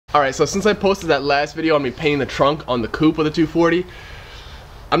Alright, so since I posted that last video on me painting the trunk on the coupe of the 240,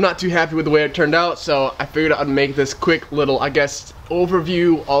 I'm not too happy with the way it turned out, so I figured I'd make this quick little, I guess,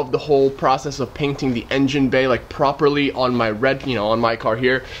 overview of the whole process of painting the engine bay like properly on my red, on my car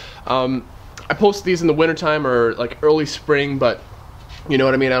here. I posted these in the wintertime or like early spring, but you know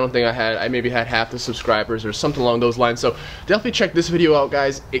what I mean, I maybe had half the subscribers or something along those lines, so definitely check this video out,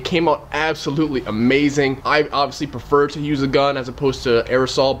 guys. It came out absolutely amazing. I obviously prefer to use a gun as opposed to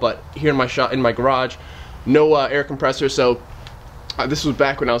aerosol, but here in my garage, no air compressor, so this was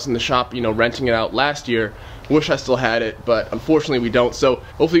back when I was in the shop, renting it out last year. Wish I still had it, but unfortunately we don't. So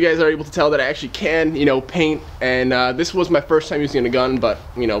hopefully you guys are able to tell that I actually can, paint, and this was my first time using a gun, but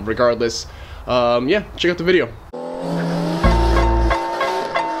regardless, yeah, check out the video.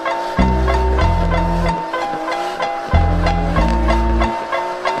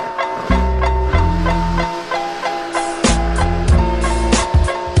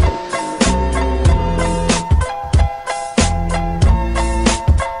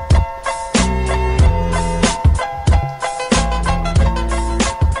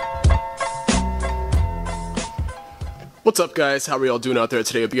 What's up, guys? How are y'all doing out there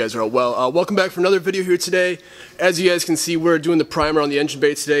today? Hope you guys are all well. Welcome back for another video here today. As you guys can see, we're doing the primer on the engine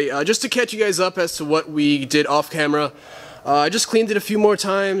bay today. Just to catch you guys up as to what we did off camera, I just cleaned it a few more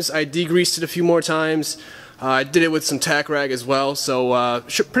times. I degreased it a few more times. I did it with some tack rag as well, so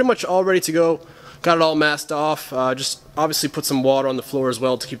pretty much all ready to go. Got it all masked off. Just obviously put some water on the floor as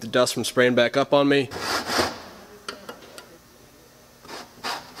well to keep the dust from spraying back up on me.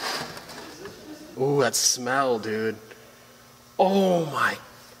 Ooh, that smell, dude. Oh my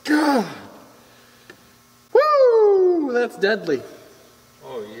god! Woo! That's deadly.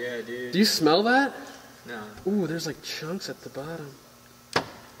 Oh yeah, dude. Do you smell that? No. Ooh, there's like chunks at the bottom.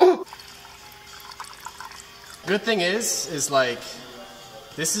 Oh! Good thing is like,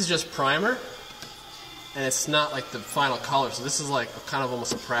 this is just primer, and it's not like the final color, so this is like kind of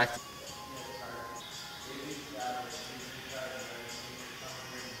almost a practice.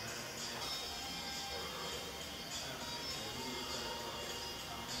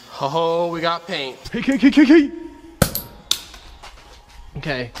 Oh, we got paint. Hey.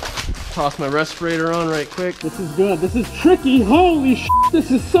 Okay, toss my respirator on right quick. This is good. This is tricky. Holy sh**,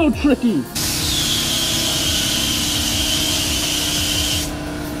 this is so tricky.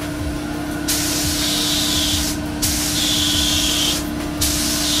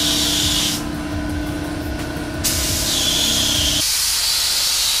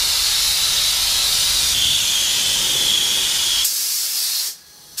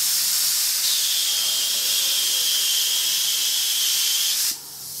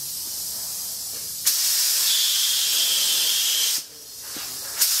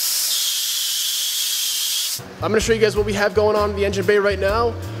 I'm going to show you guys what we have going on in the engine bay right now.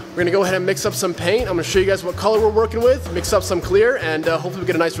 We're going to go ahead and mix up some paint. I'm going to show you guys what color we're working with, mix up some clear, and hopefully we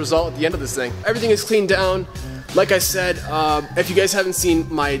get a nice result at the end of this thing. Everything is cleaned down. Like I said, if you guys haven't seen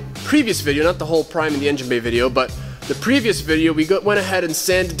my previous video, not the whole priming the engine bay video, but the previous video, we went ahead and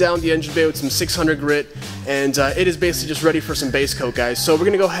sanded down the engine bay with some 600 grit, and it is basically just ready for some base coat, guys. So we're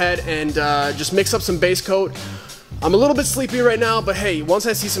going to go ahead and just mix up some base coat. I'm a little bit sleepy right now, but hey, once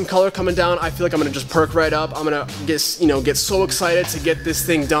I see some color coming down, I feel like I'm gonna just perk right up. I'm gonna get so excited to get this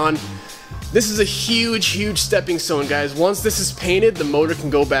thing done. This is a huge stepping stone, guys. Once this is painted, the motor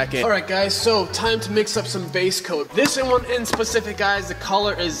can go back in. Alright guys, so time to mix up some base coat. This one in specific, guys, the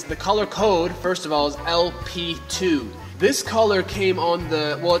color code, first of all, is LP2. This color came on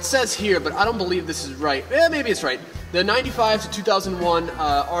the, well, it says here, but I don't believe this is right. Eh, maybe it's right. The 95 to 2001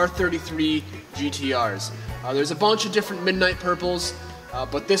 R33 GTRs. There's a bunch of different midnight purples,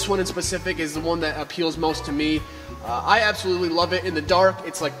 but this one in specific is the one that appeals most to me. I absolutely love it. In the dark,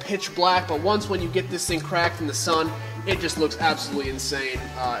 it's like pitch black, but once when you get this thing cracked in the sun, it just looks absolutely insane.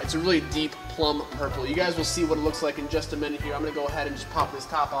 It's a really deep plum purple. You guys will see what it looks like in just a minute here. I'm going to go ahead and just pop this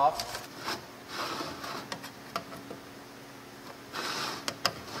top off.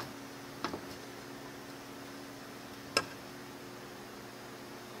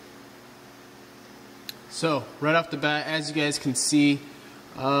 So, right off the bat, as you guys can see,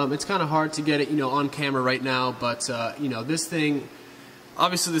 it's kind of hard to get it, on camera right now, but, this thing,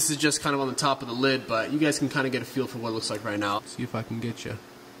 obviously this is just kind of on the top of the lid, but you guys can kind of get a feel for what it looks like right now. See if I can get you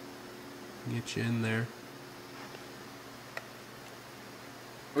in there.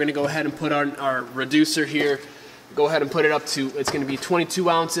 We're going to go ahead and put our reducer here, go ahead and put it up to, it's going to be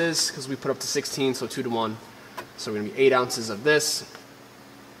 22 ounces, because we put up to 16, so 2 to 1. So we're going to be 8 ounces of this.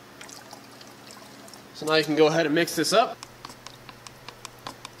 So now you can go ahead and mix this up,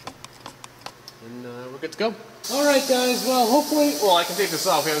 and we're good to go. Alright guys, well hopefully, well I can take this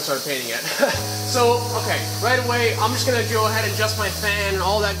off, we haven't started painting yet. So, okay, right away, I'm just gonna go ahead and adjust my fan and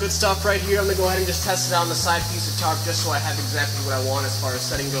all that good stuff right here. I'm gonna go ahead and just test it out on the side piece of tarp just so I have exactly what I want as far as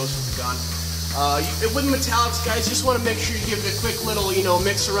setting goes with the gun. With metallics, guys, you just want to make sure you give it a quick little,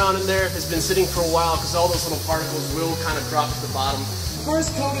 mix around in there if it's been sitting for a while, because all those little particles will kind of drop to the bottom.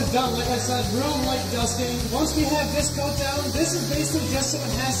 First coat is done, like I said, real light dusting. Once we have this coat down, this is basically just so it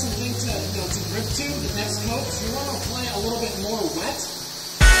has something to, to grip to the next coat. So you want to apply it a little bit more wet.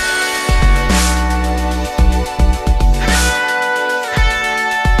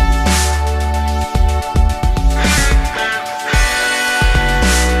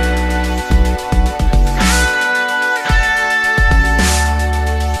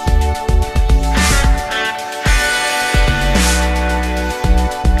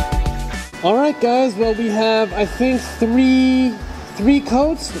 Alright guys, well we have, I think, three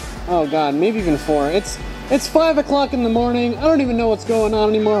coats? Oh god, maybe even 4. It's 5 o'clock in the morning. I don't even know what's going on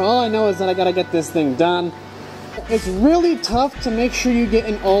anymore. All I know is that I gotta get this thing done. It's really tough to make sure you get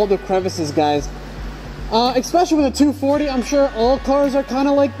in all the crevices, guys. Especially with a 240, I'm sure all cars are kind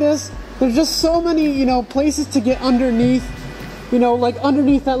of like this. There's just so many, places to get underneath. Like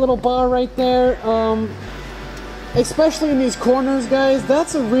underneath that little bar right there. Especially in these corners, guys,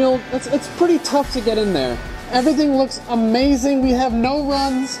 it's pretty tough to get in there. Everything looks amazing. We have no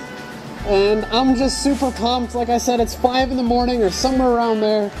runs, and I'm just super pumped. Like I said, it's 5 in the morning or somewhere around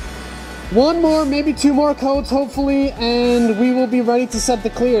there. 1 more, maybe 2 more coats, hopefully, and we will be ready to set the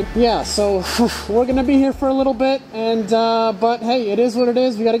clear. Yeah, so we're gonna be here for a little bit, and but hey, it is what it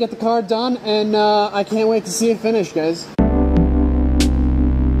is. We gotta get the car done, and I can't wait to see it finished, guys.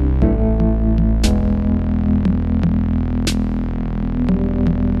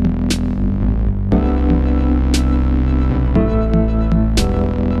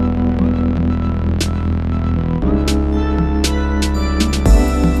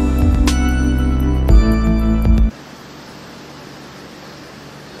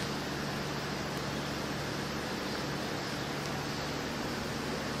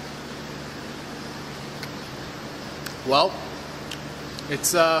 Well,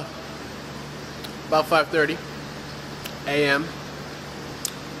 it's about 5:30 a.m.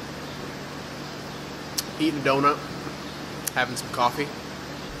 Eating a donut, having some coffee.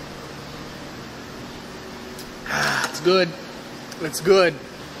 It's good. It's good. A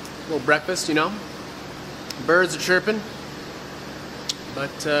little breakfast, Birds are chirping,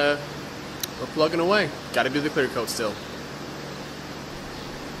 but we're plugging away. Got to do the clear coat still.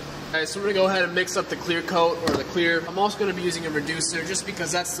 Alright, so we're going to go ahead and mix up the clear coat, or the clear. I'm also going to be using a reducer just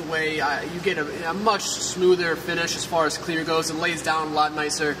because that's the way you get a much smoother finish as far as clear goes. It lays down a lot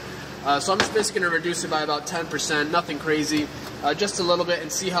nicer. So I'm just basically going to reduce it by about 10%, nothing crazy, just a little bit,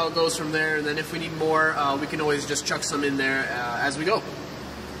 and see how it goes from there. And then if we need more, we can always just chuck some in there as we go.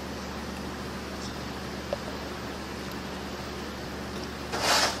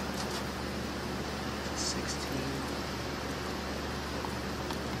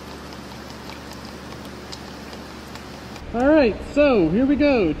 Alright, so here we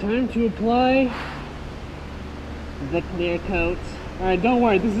go. Time to apply the clear coat. Alright, don't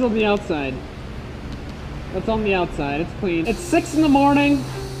worry, this is on the outside. That's on the outside, it's clean. It's 6 in the morning.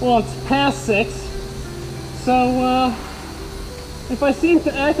 Well, it's past 6. So, if I seem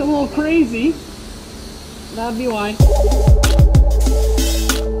to act a little crazy, that'd be why.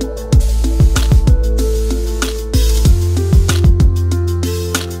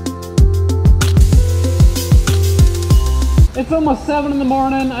 It's almost 7 in the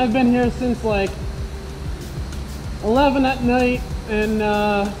morning. I've been here since like 11 at night, and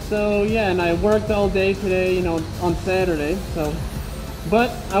so yeah, and I worked all day today, on Saturday. So,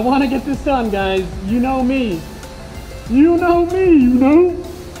 but I want to get this done, guys. You know me.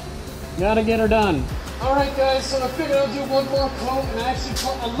 Gotta get her done. All right, guys. So I figured I'll do 1 more coat and actually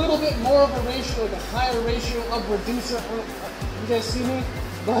put a little bit more of a ratio, like a higher ratio of reducer. You guys see me?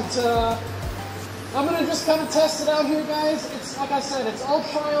 But I'm gonna just kind of test it out here, guys. It's like I said, it's all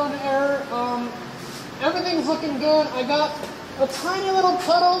trial and error. Everything's looking good. I got a tiny little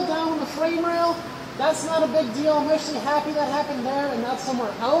puddle down on the frame rail. That's not a big deal. I'm actually happy that happened there and not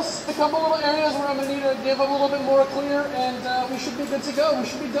somewhere else. A couple little areas where I'm gonna need to give a little bit more clear, and we should be good to go. We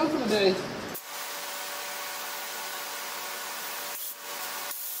should be done for the day.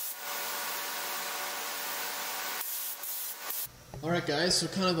 Alright guys, so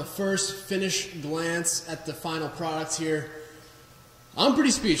kind of a first finish glance at the final product here. I'm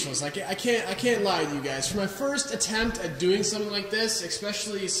pretty speechless. I can't lie to you guys. For my first attempt at doing something like this,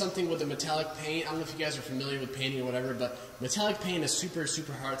 especially something with a metallic paint, I don't know if you guys are familiar with painting or whatever, but metallic paint is super,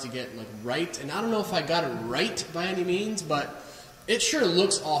 super hard to get like right. And I don't know if I got it right by any means, but it sure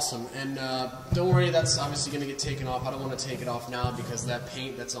looks awesome. And don't worry, that's obviously going to get taken off. I don't want to take it off now because that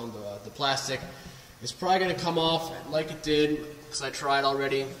paint that's on the plastic is probably going to come off like it did because I tried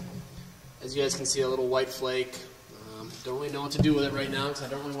already. As you guys can see, a little white flake. Don't really know what to do with it right now because I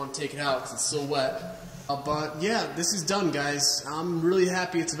don't really want to take it out because it's so wet. But yeah, this is done, guys. I'm really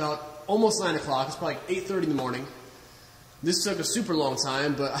happy. It's about almost 9 o'clock. It's probably like 8:30 in the morning. This took a super long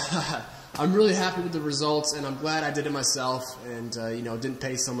time, but I'm really happy with the results, and I'm glad I did it myself and you know, didn't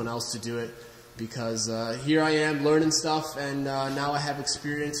pay someone else to do it because here I am learning stuff, and now I have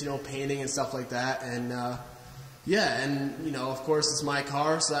experience, you know, painting and stuff like that, and yeah, and, you know, of course, it's my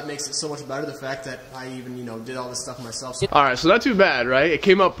car, so that makes it so much better, the fact that I even, you know, did all this stuff myself. Alright, so not too bad, right? It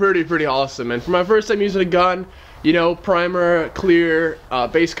came out pretty awesome, and for my first time using a gun, you know, primer, clear,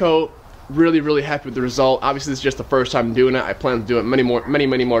 base coat, really happy with the result. Obviously, this is just the first time doing it. I plan to do it many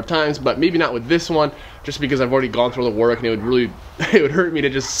more times, but maybe not with this one, just because I've already gone through all the work, and it would really, it would hurt me to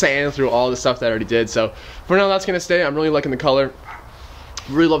just sand through all the stuff that I already did. So, for now, that's going to stay. I'm really liking the color.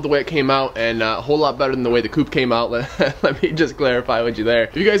 Really love the way it came out, and a whole lot better than the way the coupe came out. Let me just clarify with you there.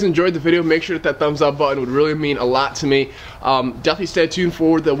 If you guys enjoyed the video, make sure that thumbs up button would really mean a lot to me. Definitely stay tuned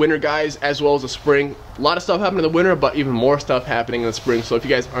for the winter, guys, as well as the spring. A lot of stuff happening in the winter, but even more stuff happening in the spring. So if you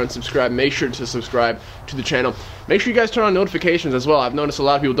guys aren't subscribed, make sure to subscribe to the channel. Make sure you guys turn on notifications as well. I've noticed a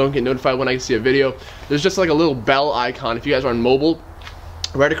lot of people don't get notified when I see a video. There's just like a little bell icon if you guys are on mobile,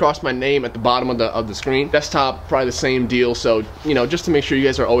 right across my name at the bottom of the screen. Desktop, probably the same deal. So, you know, just to make sure you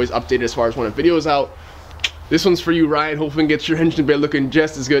guys are always updated as far as when a video is out. This one's for you, Ryan. Hopefully get your engine bay looking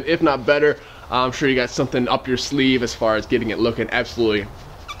just as good, if not better. I'm sure you got something up your sleeve as far as getting it looking absolutely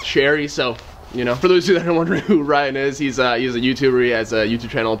cherry. So, you know, for those of you that are wondering who Ryan is, he's a YouTuber. He has a YouTube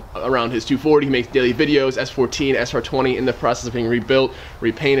channel around his 240. He makes daily videos, S14, SR20 in the process of being rebuilt,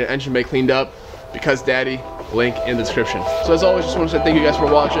 repainted, engine bay cleaned up. Because Daddy, link in the description. So as always, just want to say thank you guys for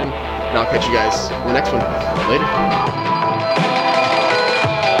watching, and I'll catch you guys in the next one. Later.